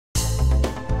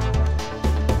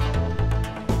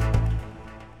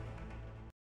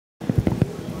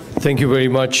Thank you very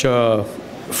much,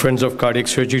 friends of cardiac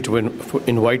surgery, to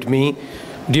invite me.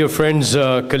 Dear friends,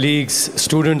 colleagues,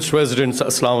 students, residents,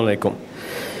 Assalamu alaikum.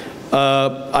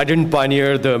 I didn't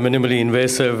pioneer the minimally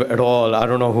invasive at all. I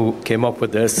don't know who came up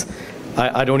with this.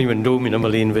 I don't even do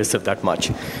minimally invasive that much.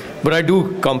 But I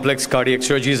do complex cardiac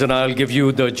surgeries, and I'll give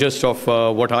you the gist of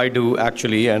what I do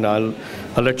actually, and I'll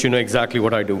let you know exactly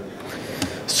what I do.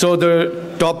 So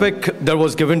the topic that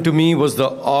was given to me was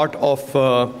the art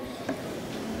of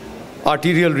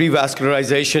arterial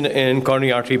revascularization in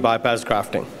coronary artery bypass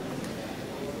grafting.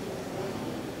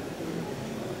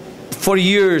 For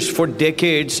years, for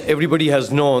decades, everybody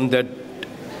has known that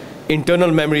internal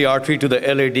memory artery to the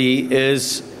LAD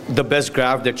is the best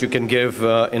graft that you can give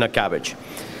in a CABG.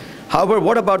 However,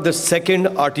 what about the second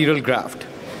arterial graft?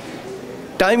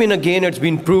 Time and again, it's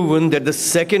been proven that the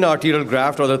second arterial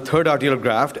graft or the third arterial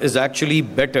graft is actually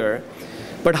better.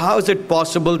 But how is it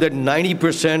possible that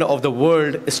 90% of the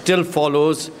world still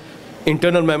follows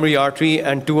internal memory artery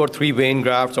and 2 or 3 vein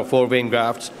grafts or 4 vein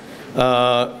grafts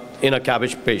in a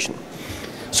CABG patient?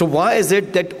 So why is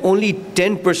it that only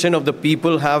 10% of the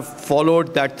people have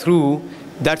followed that through?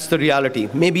 That's the reality,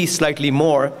 maybe slightly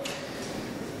more.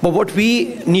 But what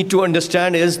we need to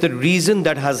understand is the reason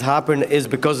that has happened is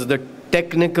because of the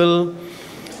technical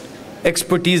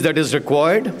expertise that is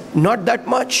required, not that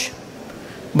much,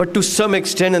 but to some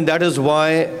extent, and that is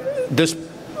why this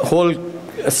whole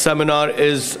seminar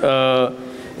is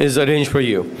arranged for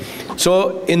you.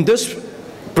 So in this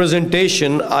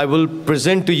presentation, I will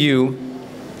present to you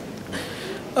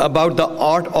about the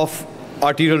art of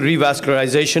arterial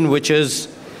revascularization, which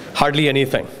is hardly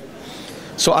anything.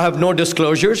 So I have no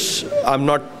disclosures. I'm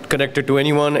not connected to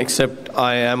anyone except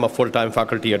I am a full-time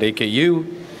faculty at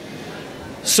AKU.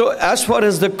 So as far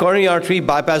as the coronary artery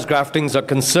bypass graftings are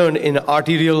concerned in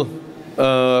arterial,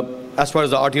 as far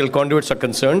as the arterial conduits are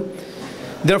concerned,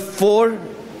 there are 4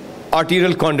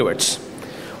 arterial conduits.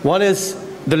 One is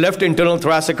the left internal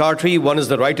thoracic artery, one is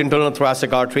the right internal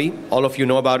thoracic artery, all of you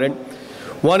know about it.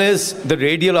 One is the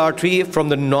radial artery from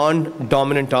the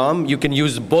non-dominant arm. You can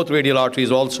use both radial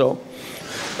arteries also.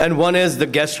 And one is the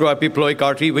gastroepiploic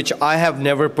artery, which I have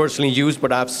never personally used,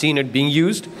 but I've seen it being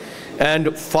used.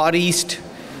 And Far East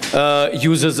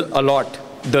uses a lot.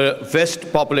 The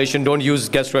West population don't use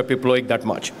gastroepiploic that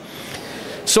much.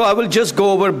 So I will just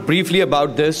go over briefly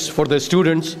about this for the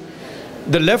students.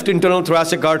 The left internal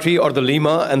thoracic artery, or the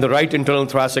lima, and the right internal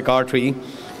thoracic artery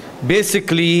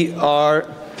basically are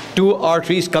 2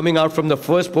 arteries coming out from the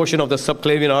first portion of the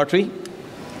subclavian artery.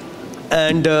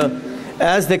 And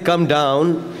as they come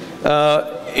down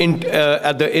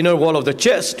at the inner wall of the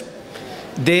chest,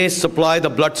 they supply the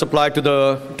blood supply to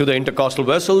the intercostal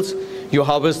vessels. You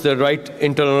harvest the right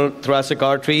internal thoracic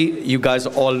artery. You guys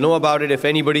all know about it. If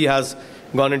anybody has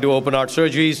gone into open heart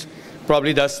surgeries,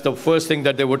 probably that's the first thing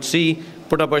that they would see.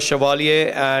 Put up a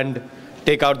chevalier and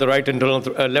take out the right internal,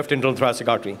 left internal thoracic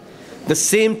artery. The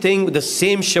same thing, the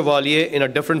same chevalier in a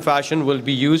different fashion will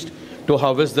be used to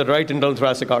harvest the right internal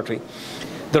thoracic artery.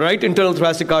 The right internal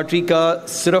thoracic artery ka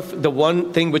sirf the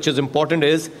one thing which is important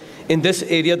is, in this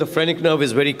area the phrenic nerve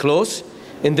is very close.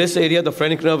 In this area the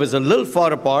phrenic nerve is a little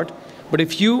far apart, but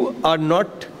if you are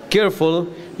not careful,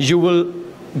 you will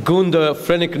goon the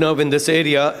phrenic nerve in this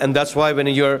area, and that's why when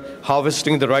you're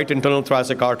harvesting the right internal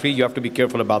thoracic artery, you have to be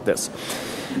careful about this.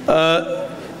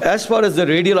 As far as the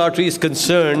radial artery is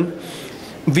concerned,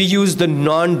 we use the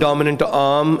non-dominant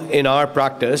arm in our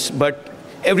practice, but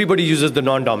everybody uses the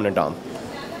non-dominant arm.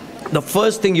 The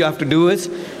first thing you have to do is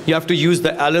you have to use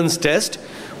the Allen's test,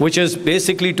 which is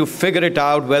basically to figure it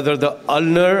out whether the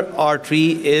ulnar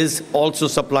artery is also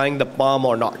supplying the palm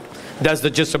or not. That's the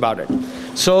gist about it.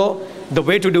 So the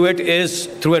way to do it is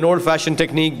through an old-fashioned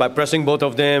technique by pressing both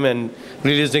of them and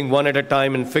releasing one at a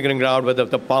time and figuring out whether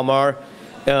the palmar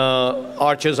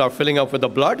arches are filling up with the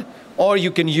blood, or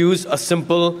you can use a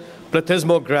simple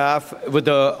plethysmograph with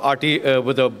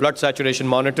a blood saturation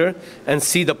monitor and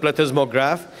see the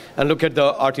plethysmograph and look at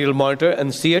the arterial monitor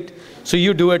and see it. So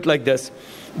you do it like this.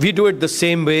 We do it the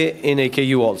same way in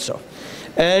AKU also.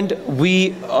 And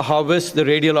we harvest the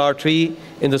radial artery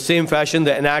in the same fashion.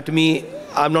 The anatomy,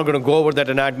 I'm not going to go over that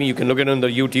anatomy. You can look at it on the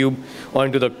YouTube or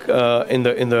into the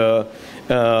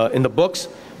in the books.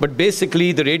 But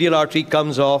basically, the radial artery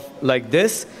comes off like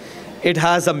this. It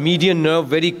has a median nerve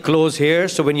very close here.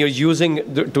 So when you're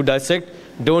using to dissect,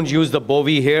 don't use the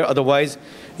bovie here. Otherwise,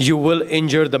 you will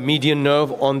injure the median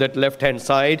nerve on that left-hand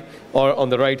side or on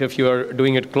the right if you are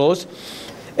doing it close.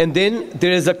 And then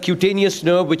there is a cutaneous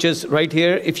nerve, which is right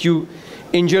here. If you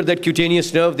injure that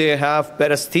cutaneous nerve, they have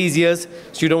paresthesias,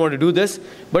 so you don't want to do this.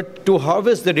 But to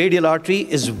harvest the radial artery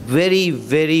is very,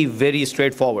 very, very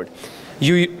straightforward.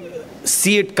 You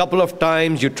see it a couple of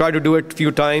times, you try to do it a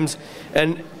few times,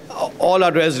 and all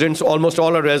our residents, almost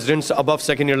all our residents above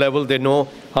second year level, they know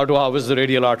how to harvest the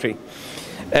radial artery.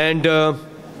 And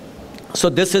so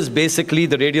this is basically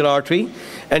the radial artery,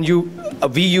 and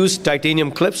we use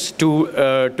titanium clips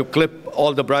to clip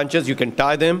all the branches. You can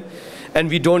tie them, and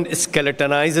we don't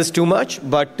skeletonize this too much,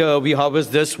 but we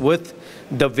harvest this with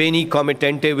the veni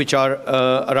comitente, which are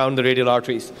around the radial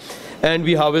arteries. And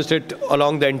we harvest it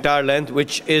along the entire length,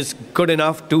 which is good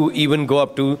enough to even go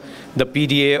up to the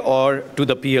PDA or to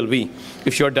the PLV,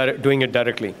 if you're doing it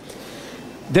directly.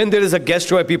 Then there is a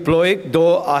gastroepiploic,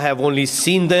 though I have only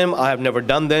seen them, I have never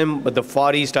done them, but the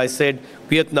Far East, I said,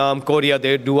 Vietnam, Korea,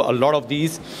 they do a lot of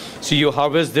these. So you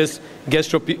harvest this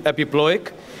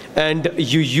gastroepiploic, and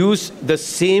you use the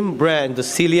same brand, the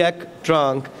celiac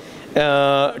trunk,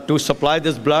 to supply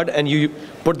this blood, and you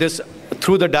put this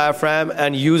through the diaphragm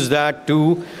and use that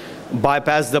to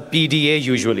bypass the PDA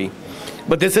usually.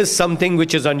 But this is something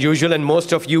which is unusual, and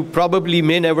most of you probably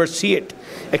may never see it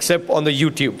except on the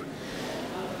YouTube.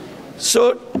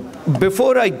 So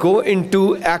before I go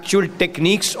into actual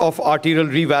techniques of arterial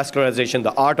revascularization,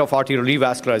 the art of arterial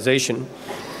revascularization,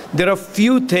 there are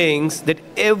few things that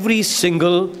every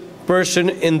single person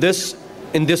in this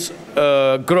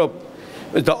group,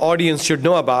 the audience, should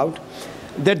know about.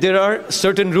 That there are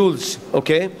certain rules,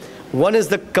 okay? One is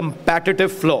the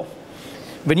competitive flow.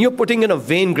 When you're putting in a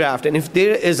vein graft, and if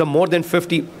there is a more than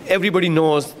 50, everybody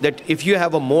knows that if you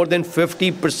have a more than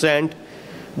 50%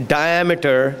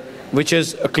 diameter, which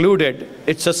is occluded,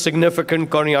 it's a significant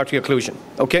coronary artery occlusion,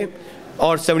 okay?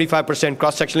 Or 75%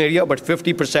 cross-sectional area, but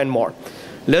 50% more.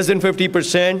 Less than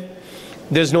 50%,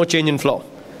 there's no change in flow.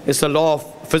 It's the law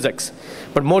of physics,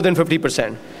 but more than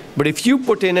 50%. But if you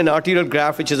put in an arterial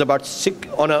graft, which is about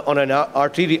on an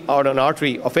artery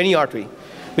of any artery,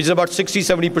 which is about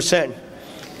 60–70%,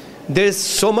 there's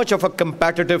so much of a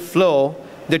competitive flow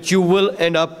that you will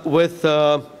end up with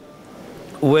an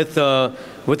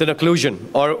occlusion,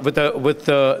 or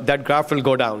that graft will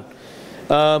go down.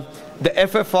 The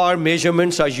FFR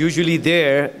measurements are usually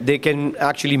there. They can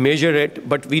actually measure it,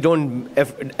 but we don't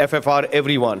FFR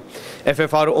everyone.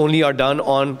 FFR only are done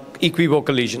on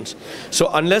equivocal lesions.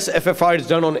 So unless FFR is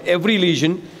done on every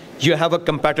lesion, you have a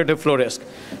competitive flow risk.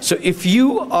 So if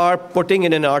you are putting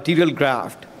in an arterial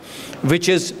graft, which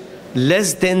is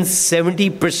less than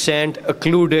 70%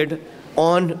 occluded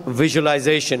on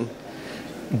visualization,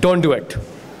 don't do it.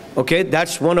 Okay,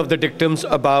 that's one of the dictums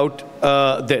about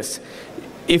this.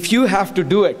 If you have to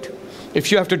do it,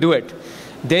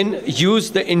 then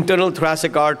use the internal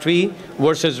thoracic artery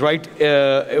versus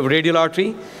radial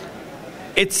artery.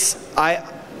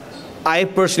 I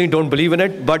personally don't believe in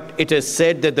it, but it is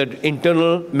said that the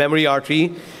internal memory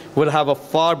artery will have a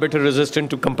far better resistance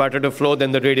to competitive flow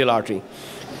than the radial artery.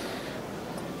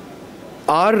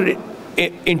 Our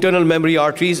internal memory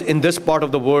arteries in this part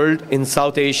of the world, in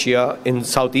South Asia, in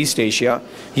Southeast Asia,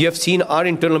 you have seen our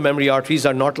internal memory arteries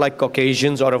are not like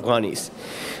Caucasians or Afghanis.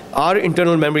 Our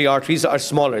internal memory arteries are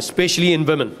smaller, especially in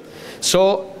women.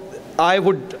 So I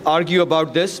would argue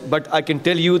about this, but I can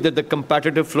tell you that the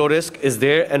competitive flow risk is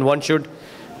there, and one should,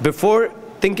 before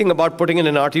thinking about putting in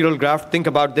an arterial graft, think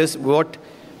about this, what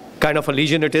kind of a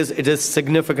lesion it is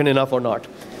significant enough or not.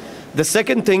 The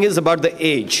second thing is about the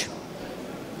age.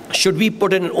 Should we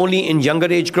put it only in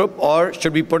younger age group, or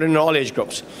should we put it in all age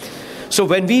groups? So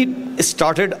when we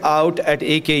started out at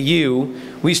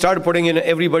AKU, we started putting in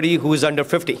everybody who is under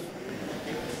 50.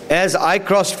 As I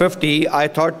crossed 50, I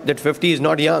thought that 50 is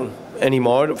not young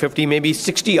anymore. 50, maybe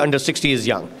 60, under 60 is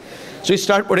young. So we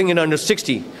started putting in under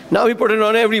 60. Now we put it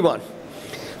on everyone.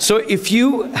 So if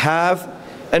you have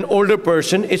an older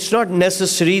person, it's not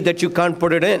necessary that you can't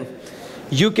put it in.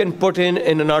 You can put in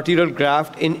an arterial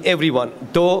graft in everyone,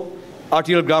 though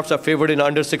arterial grafts are favored in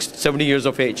under 70 years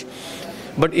of age.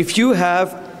 But if you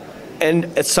have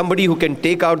somebody who can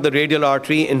take out the radial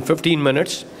artery in 15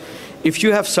 minutes, if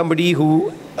you have somebody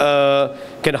who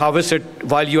can harvest it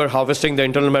while you are harvesting the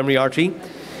internal memory artery,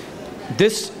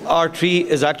 this artery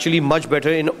is actually much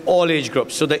better in all age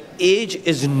groups. So the age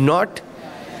is not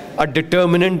a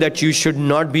determinant that you should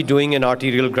not be doing an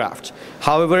arterial graft.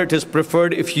 However, it is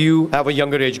preferred if you have a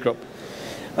younger age group.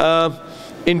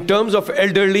 In terms of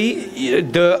elderly,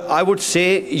 I would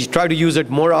say you try to use it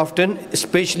more often,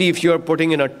 especially if you are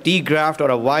putting in a T graft or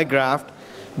a Y graft,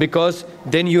 because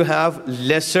then you have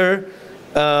lesser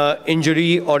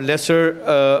injury or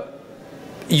lesser,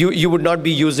 you would not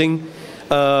be using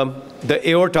the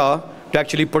aorta to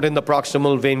actually put in the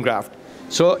proximal vein graft.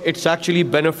 So it's actually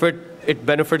it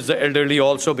benefits the elderly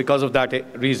also because of that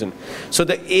reason. So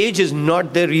the age is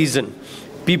not the reason.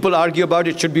 People argue about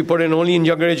it should be put in only in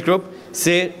younger age group.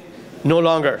 Say No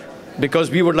longer, because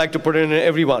we would like to put it in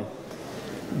everyone.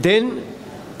 Then,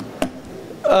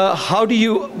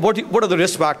 what are the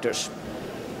risk factors?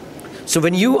 So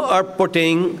when you are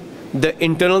putting the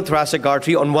internal thoracic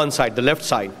artery on one side, the left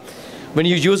side, when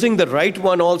you're using the right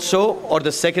one also, or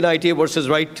the second ITA versus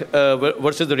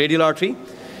versus the radial artery,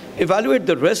 evaluate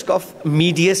the risk of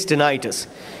mediastinitis.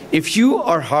 If you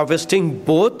are harvesting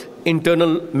both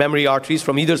internal memory arteries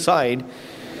from either side,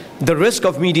 the risk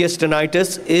of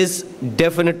mediastinitis is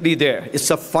definitely there.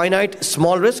 It's a finite,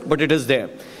 small risk, but it is there,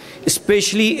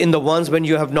 especially in the ones when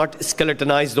you have not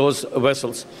skeletonized those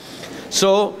vessels.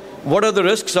 So what are the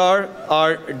risks are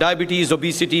diabetes,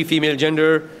 obesity, female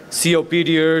gender,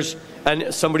 COPDers,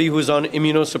 and somebody who's on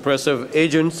immunosuppressive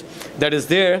agents that is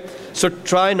there. So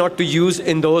try not to use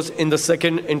in the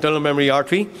second internal memory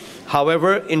artery.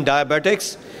 However, in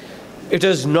diabetics, it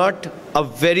is not a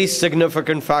very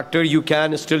significant factor. You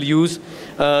can still use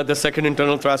the second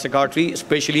internal thoracic artery,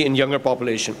 especially in younger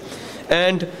population.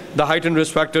 And the heightened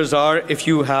risk factors are if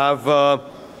you have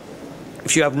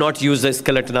not used the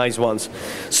skeletonized ones.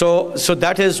 So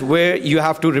that is where you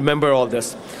have to remember all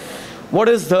this. What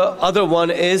is the other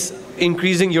one is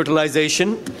increasing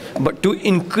utilization, but to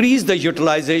increase the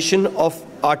utilization of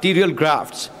arterial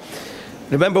grafts.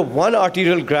 Remember, one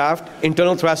arterial graft,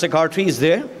 internal thoracic artery is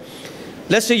there.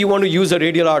 Let's say you want to use a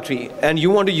radial artery, and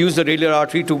you want to use the radial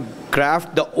artery to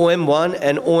graft the OM1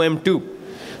 and OM2.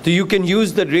 So you can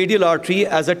use the radial artery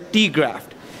as a T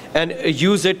graft and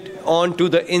use it onto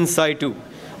the inside too.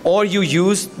 Or you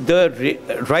use the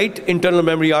right internal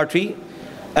memory artery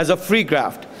as a free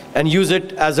graft and use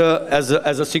it as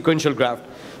a sequential graft.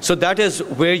 So that is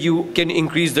where you can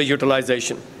increase the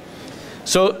utilization.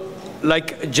 So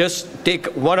like just take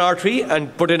one artery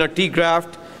and put in a T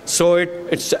graft, so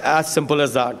it's as simple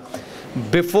as that.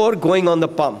 Before going on the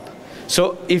pump.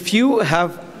 So if you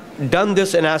have done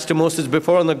this anastomosis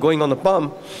before going on the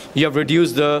pump, you have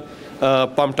reduced the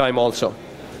pump time also.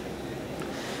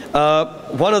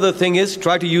 One other thing is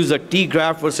try to use a T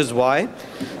graft versus Y.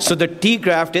 So the T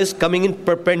graft is coming in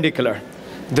perpendicular.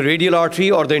 The radial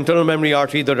artery or the internal memory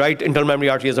artery, the right internal memory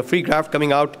artery is a free graft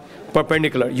coming out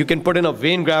perpendicular. You can put in a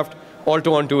vein graft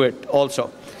onto it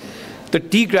also. The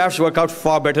T grafts work out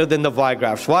far better than the Y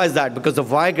grafts. Why is that? Because the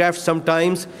Y grafts,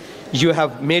 sometimes you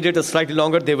have made it a slightly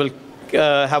longer, they will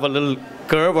have a little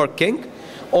curve or kink,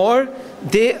 or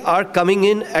they are coming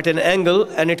in at an angle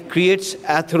and it creates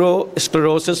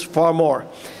atherosclerosis far more.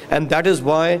 And that is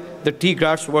why the T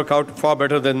grafts work out far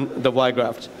better than the Y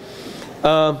grafts.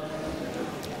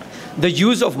 The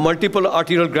use of multiple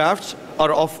arterial grafts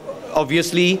are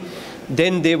obviously,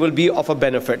 then they will be of a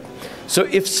benefit. So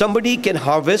if somebody can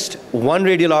harvest one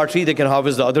radial artery, they can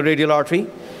harvest the other radial artery.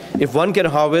 If one can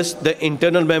harvest the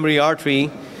internal memory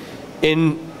artery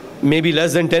in maybe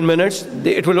less than 10 minutes,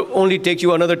 it will only take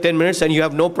you another 10 minutes and you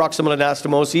have no proximal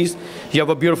anastomosis. You have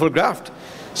a beautiful graft.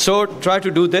 So try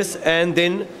to do this, and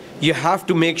then you have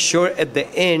to make sure at the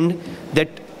end that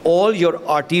all your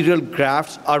arterial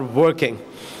grafts are working.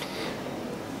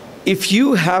 If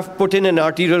you have put in an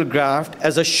arterial graft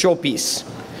as a showpiece,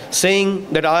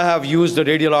 saying that I have used the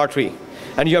radial artery,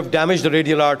 and you have damaged the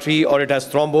radial artery, or it has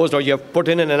thrombosed, or you have put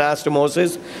in an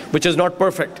anastomosis, which is not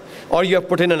perfect, or you have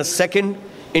put in a second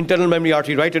internal memory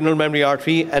artery, right internal memory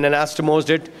artery, and anastomosed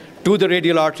it to the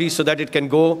radial artery so that it can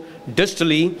go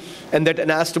distally, and that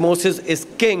anastomosis is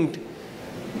kinked,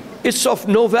 it's of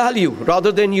no value.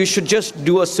 Rather than you should just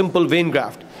do a simple vein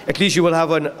graft. At least you will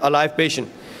have a live patient.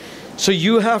 So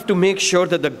you have to make sure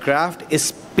that the graft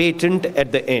is patent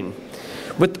at the end.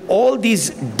 With all these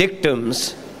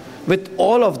dictums, with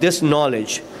all of this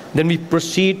knowledge, then we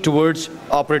proceed towards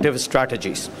operative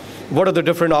strategies. What are the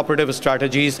different operative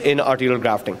strategies in arterial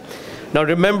grafting? Now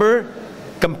remember,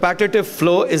 competitive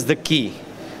flow is the key.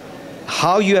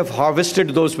 How you have harvested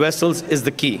those vessels is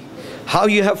the key. How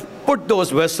you have put those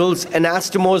vessels,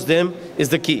 anastomose them, is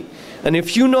the key. And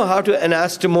if you know how to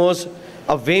anastomose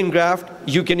a vein graft,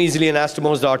 you can easily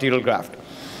anastomose the arterial graft.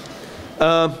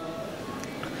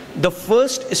 The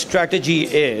first strategy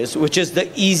is, which is the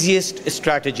easiest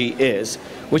strategy is,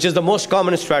 which is the most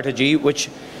common strategy, which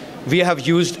we have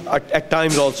used at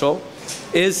times also,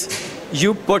 is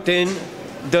you put in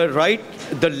the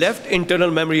left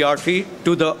internal memory artery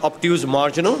to the obtuse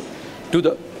marginal, to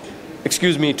the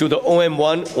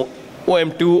OM1,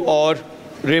 OM2, or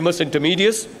ramus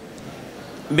intermedius.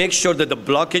 Make sure that the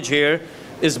blockage here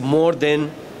is more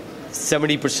than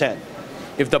 70%.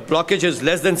 If the blockage is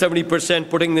less than 70%,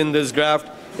 putting in this graft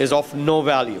is of no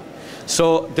value.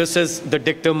 So this is the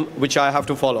dictum which I have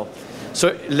to follow.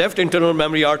 So left internal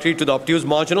memory artery to the obtuse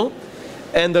marginal,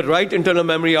 and the right internal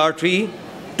memory artery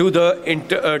to the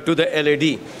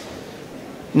LAD.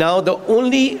 Now, the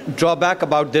only drawback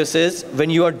about this is when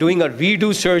you are doing a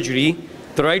redo surgery,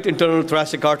 the right internal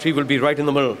thoracic artery will be right in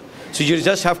the middle. So you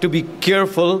just have to be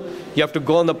careful. You have to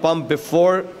go on the pump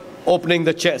before opening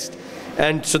the chest,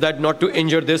 and so that not to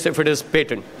injure this if it is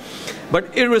patent.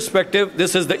 But irrespective,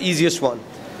 this is the easiest one.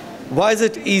 Why is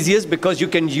it easiest? Because you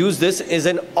can use this as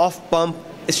an off-pump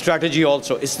strategy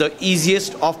also. It's the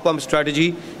easiest off-pump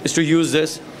strategy is to use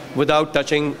this without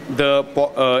touching the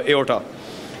aorta.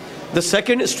 The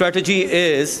second strategy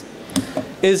is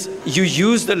you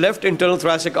use the left internal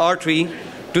thoracic artery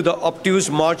to the obtuse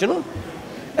marginal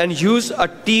and use a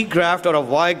T graft or a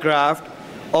Y graft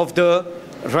of the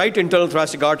right internal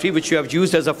thoracic artery, which you have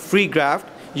used as a free graft.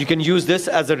 You can use this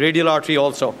as a radial artery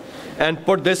also, and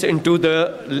put this into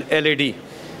the LAD.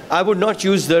 I would not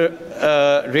use the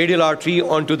radial artery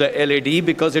onto the LAD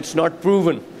because it's not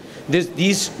proven.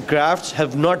 These grafts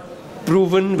have not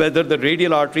proven whether the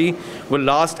radial artery will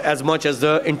last as much as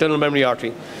the internal memory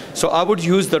artery. So I would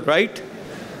use the right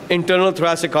internal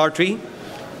thoracic artery,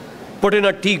 put in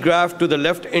a T graft to the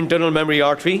left internal memory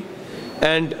artery,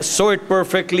 and sew it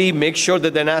perfectly, make sure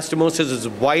that the anastomosis is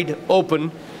wide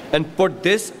open, and put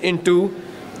this into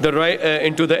the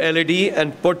LAD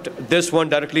and put this one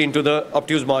directly into the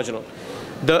obtuse marginal.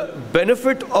 The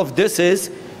benefit of this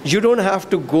is you don't have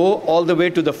to go all the way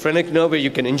to the phrenic nerve where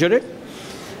you can injure it,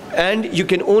 and you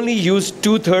can only use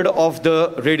 2/3 of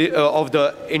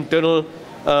the internal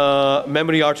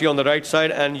memory artery on the right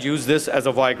side and use this as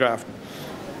a Y graft.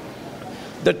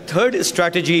 The third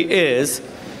strategy is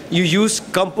you use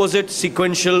composite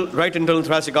sequential right internal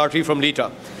thoracic artery from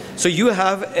LITA. So you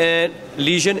have a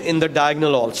lesion in the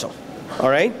diagonal also, all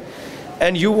right?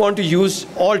 And you want to use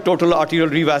all total arterial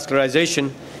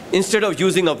revascularization instead of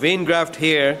using a vein graft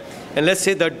here. And let's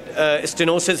say that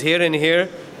stenosis here and here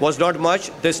was not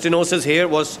much. The stenosis here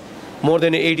was more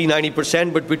than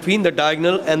 80–90%, but between the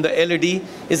diagonal and the LAD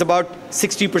is about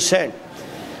 60%.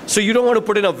 So you don't want to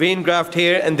put in a vein graft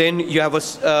here and then you have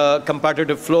a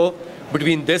comparative flow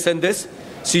between this and this.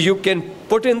 So you can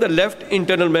put in the left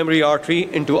internal memory artery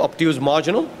into obtuse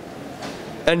marginal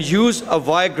and use a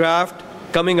Y graft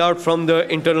coming out from the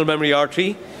internal memory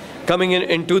artery, coming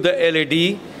into the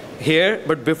LAD here.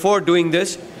 But before doing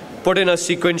this, put in a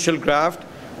sequential graft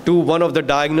to one of the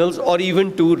diagonals or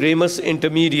even to ramus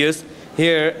intermedius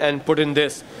here and put in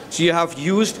this. So you have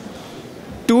used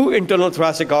 2 internal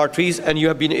thoracic arteries and you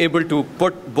have been able to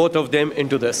put both of them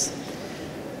into this.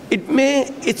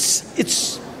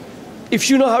 If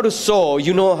you know how to sew,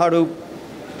 you know how to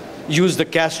use the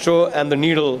Castro and the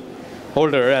needle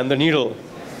holder and the needle.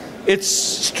 It's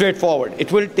straightforward.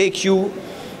 It will take you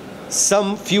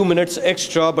some few minutes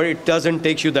extra, but it doesn't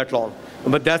take you that long.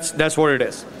 But that's what it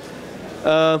is.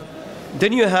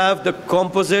 Then you have the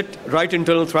composite right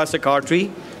internal thoracic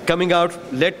artery coming out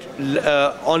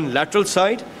on lateral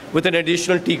side with an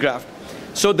additional T graft.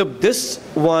 So this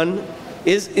one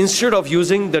is, instead of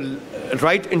using the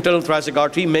right internal thoracic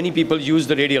artery, many people use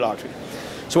the radial artery.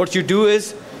 So what you do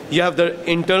is you have the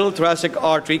internal thoracic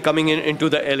artery coming into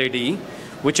the LAD,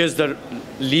 which is the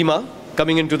lima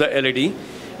coming into the LAD,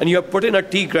 and you have put in a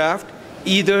T graft,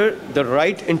 either the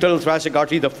right internal thoracic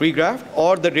artery, the free graft,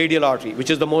 or the radial artery, which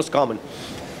is the most common,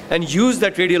 and use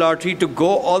that radial artery to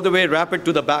go all the way rapid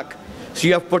to the back. So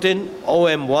you have put in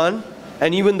OM1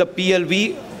 and even the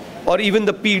PLV or even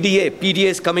the PDA. PDA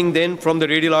is coming then from the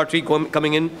radial artery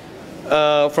coming in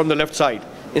from the left side.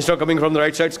 Instead of coming from the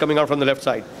right side, it's coming out from the left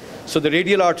side. So the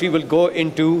radial artery will go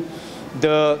into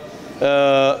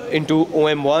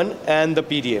OM1 and the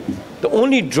PDA. The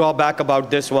only drawback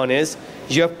about this one is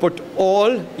you have put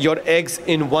all your eggs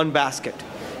in one basket.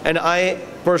 And I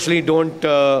personally don't,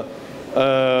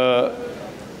 I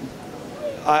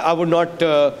would not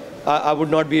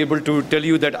be able to tell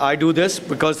you that I do this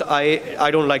because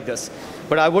I don't like this.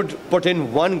 But I would put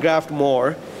in one graft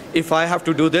more. If I have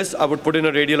to do this, I would put in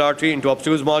a radial artery into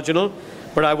obtuse marginal,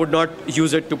 but I would not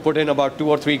use it to put in about 2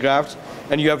 or 3 grafts.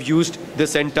 And you have used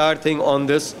this entire thing on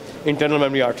this internal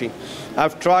memory artery.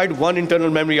 I've tried one internal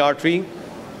memory artery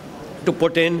to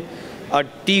put in a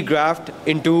T graft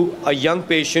into a young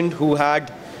patient who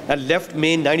had a left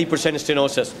main 90%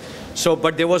 stenosis. So,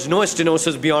 but there was no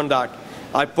stenosis beyond that.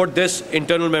 I put this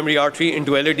internal memory artery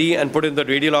into LAD and put in the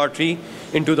radial artery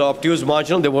into the obtuse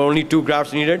marginal. There were only 2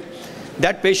 grafts needed.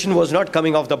 That patient was not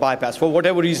coming off the bypass for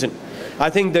whatever reason. I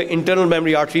think the internal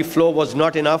memory artery flow was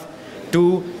not enough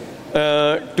to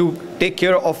take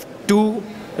care of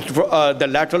the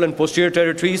lateral and posterior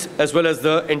territories as well as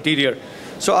the anterior.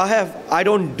 So I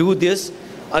don't do this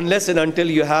unless and until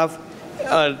you have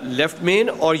left main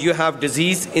or you have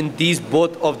disease in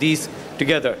both of these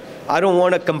together. I don't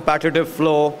want a competitive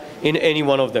flow in any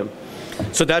one of them.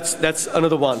 So that's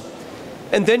another one.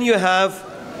 And then you have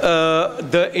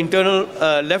the internal,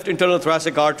 left internal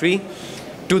thoracic artery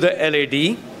to the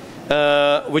LAD,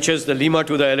 which is the lima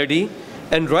to the LAD.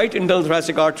 And right internal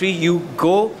thoracic artery, you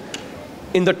go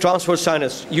in the transverse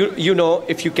sinus. You know,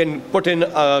 if you can put in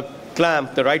a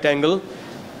clamp, the right angle,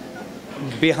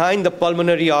 behind the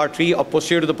pulmonary artery or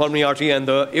posterior to the pulmonary artery and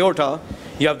the aorta,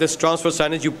 you have this transverse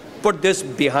sinus. You put this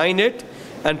behind it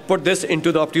and put this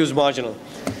into the obtuse marginal.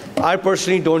 I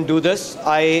personally don't do this.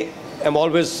 I am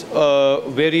always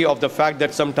wary of the fact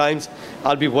that sometimes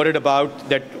I'll be worried about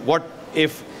that what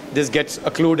if this gets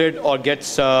occluded or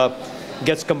gets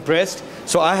compressed.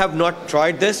 So I have not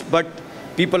tried this, but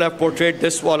people have portrayed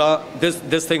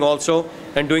this thing also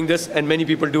and doing this, and many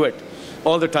people do it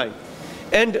all the time.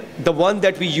 And the one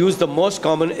that we use the most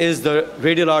common is the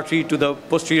radial artery to the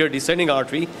posterior descending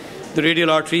artery. The radial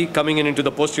artery coming in into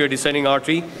the posterior descending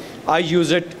artery. I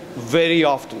use it very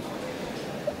often.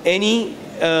 Any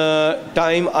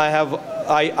time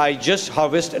I just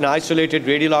harvest an isolated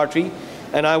radial artery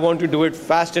and I want to do it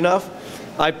fast enough,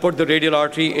 I put the radial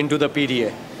artery into the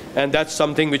PDA. And that's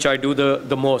something which I do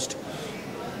the most.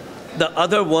 The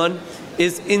other one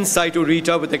is in situ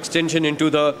reta with extension into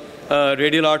the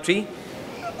radial artery.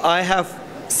 I have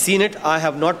seen it. I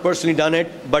have not personally done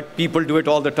it, but people do it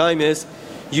all the time. Is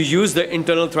you use the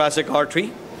internal thoracic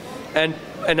artery and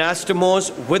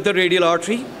anastomose with the radial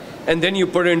artery, and then you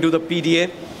put it into the PDA.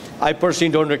 I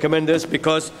personally don't recommend this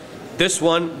because this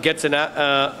one gets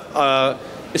stenosed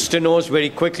very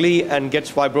quickly and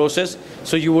gets fibrosis.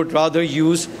 So you would rather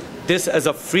use this as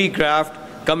a free graft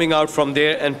coming out from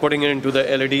there and putting it into the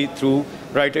LAD through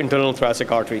right internal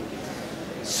thoracic artery.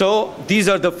 So these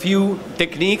are the few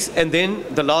techniques, and then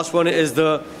the last one is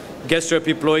the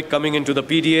gastroepiploic coming into the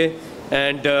PDA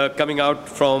and coming out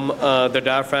from the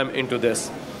diaphragm into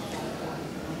this.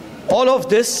 All of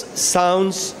this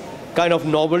sounds kind of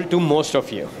novel to most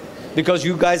of you because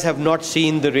you guys have not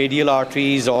seen the radial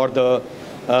arteries or the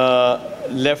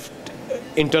left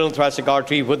internal thoracic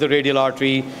artery with the radial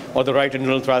artery or the right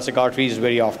internal thoracic arteries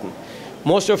very often.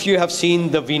 Most of you have seen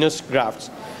the venous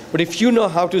grafts. But if you know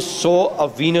how to sew a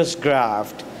venous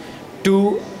graft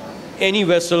to any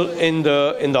vessel in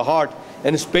the heart,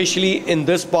 and especially in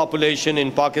this population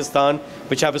in Pakistan,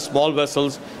 which have small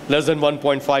vessels, less than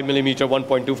 1.5 millimeter,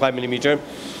 1.25 millimeter,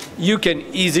 you can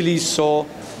easily sew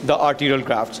the arterial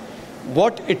grafts.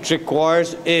 What it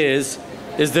requires is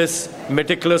this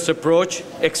meticulous approach,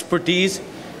 expertise,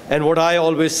 and what I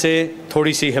always say,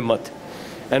 thodi si himmat.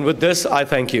 And with this, I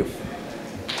thank you.